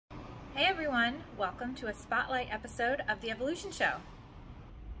Hey everyone, welcome to a spotlight episode of the Evolution Show.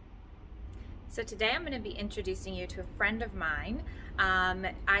 So today I'm going to be introducing you to a friend of mine.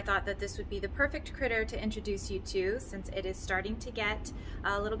 I thought that this would be the perfect critter to introduce you to since it is starting to get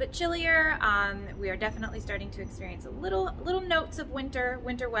a little bit chillier. We are definitely starting to experience little notes of winter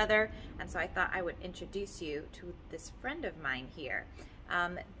weather, and so I thought I would introduce you to this friend of mine here.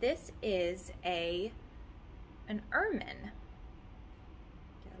 This is an ermine.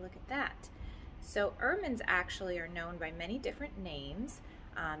 Look at that. So ermines actually are known by many different names.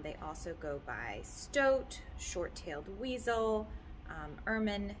 They also go by stoat, short-tailed weasel.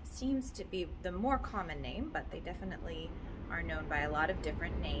 Ermine seems to be the more common name, but they definitely are known by a lot of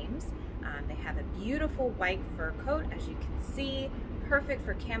different names. They have a beautiful white fur coat, as you can see, perfect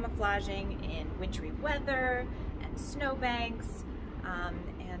for camouflaging in wintry weather and snowbanks.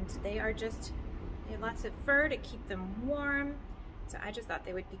 And they have lots of fur to keep them warm. So I just thought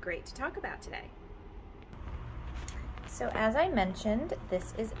they would be great to talk about today. So as I mentioned,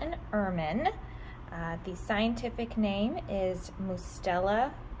 this is an ermine. The scientific name is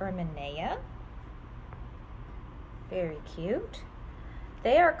Mustela erminea. Very cute.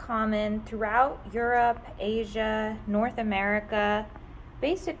 They are common throughout Europe, Asia, North America,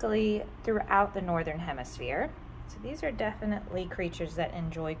 basically throughout the northern hemisphere. So these are definitely creatures that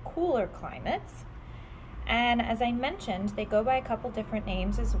enjoy cooler climates. And as I mentioned, they go by a couple different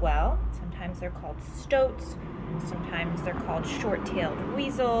names as well. Sometimes they're called stoats, sometimes they're called short-tailed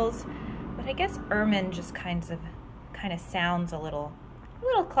weasels, but I guess ermine just kind of sounds a little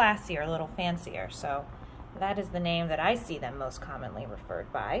classier, a little fancier. So that is the name that I see them most commonly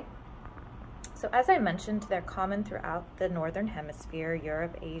referred by. So as I mentioned, they're common throughout the northern hemisphere,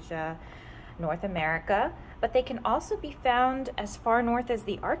 Europe, Asia, North America, but they can also be found as far north as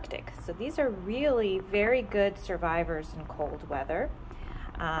the Arctic. So these are really very good survivors in cold weather.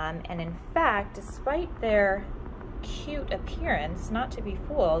 And in fact, despite their cute appearance, not to be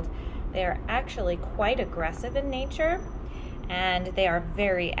fooled, they are actually quite aggressive in nature, and they are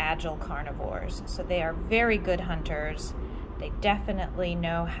very agile carnivores. So they are very good hunters. They definitely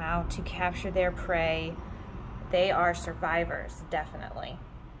know how to capture their prey. They are survivors, definitely.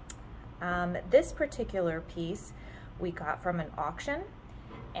 This particular piece we got from an auction,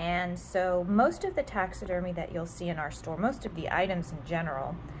 and so most of the taxidermy that you'll see in our store, most of the items in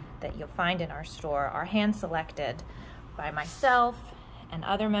general that you'll find in our store, are hand selected by myself and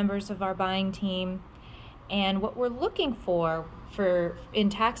other members of our buying team. And what we're looking for in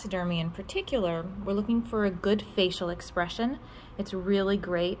taxidermy in particular, we're looking for a good facial expression. It's really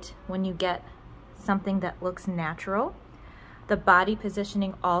great when you get something that looks natural. The body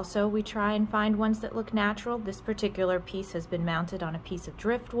positioning also, we try and find ones that look natural. This particular piece has been mounted on a piece of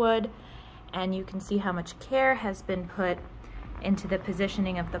driftwood, and you can see how much care has been put into the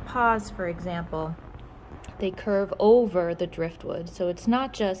positioning of the paws, for example. They curve over the driftwood, so it's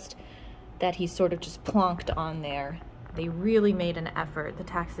not just that he's sort of just plonked on there. They really made an effort, the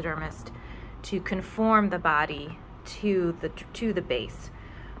taxidermist, to conform the body to the base,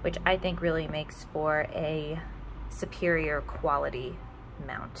 which I think really makes for a superior quality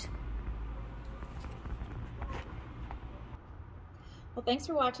mount. Well, thanks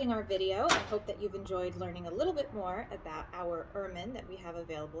for watching our video. I hope that you've enjoyed learning a little bit more about our ermine that we have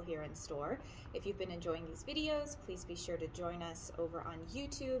available here in store. If you've been enjoying these videos, please be sure to join us over on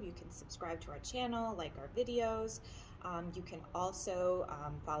YouTube. You can subscribe to our channel, like our videos. You can also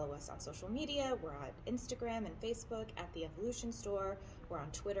follow us on social media. We're on Instagram and Facebook at The Evolution Store. We're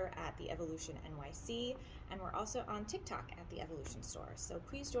on Twitter at The Evolution NYC. And we're also on TikTok at The Evolution Store. So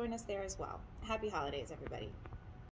please join us there as well. Happy holidays, everybody.